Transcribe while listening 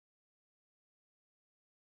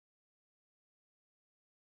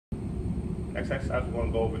Next exercise we're going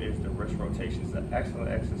to go over is the wrist rotation. It's an excellent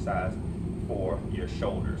exercise for your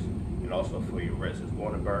shoulders and also for your wrists. It's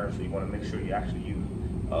going to burn, so you want to make sure you actually use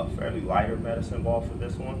a fairly lighter medicine ball for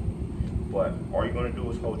this one. But all you're going to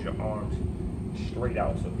do is hold your arms straight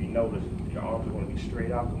out. So if you notice, your arms are going to be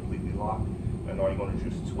straight out, completely locked, and all you're going to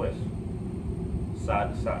do is twist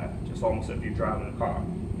side to side, just almost as if you're driving a car.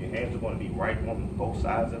 Your hands are going to be right on both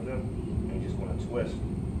sides of them, and you're just going to twist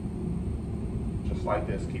just like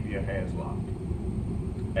this, keeping your hands locked.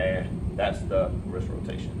 And that's the wrist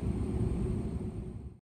rotation.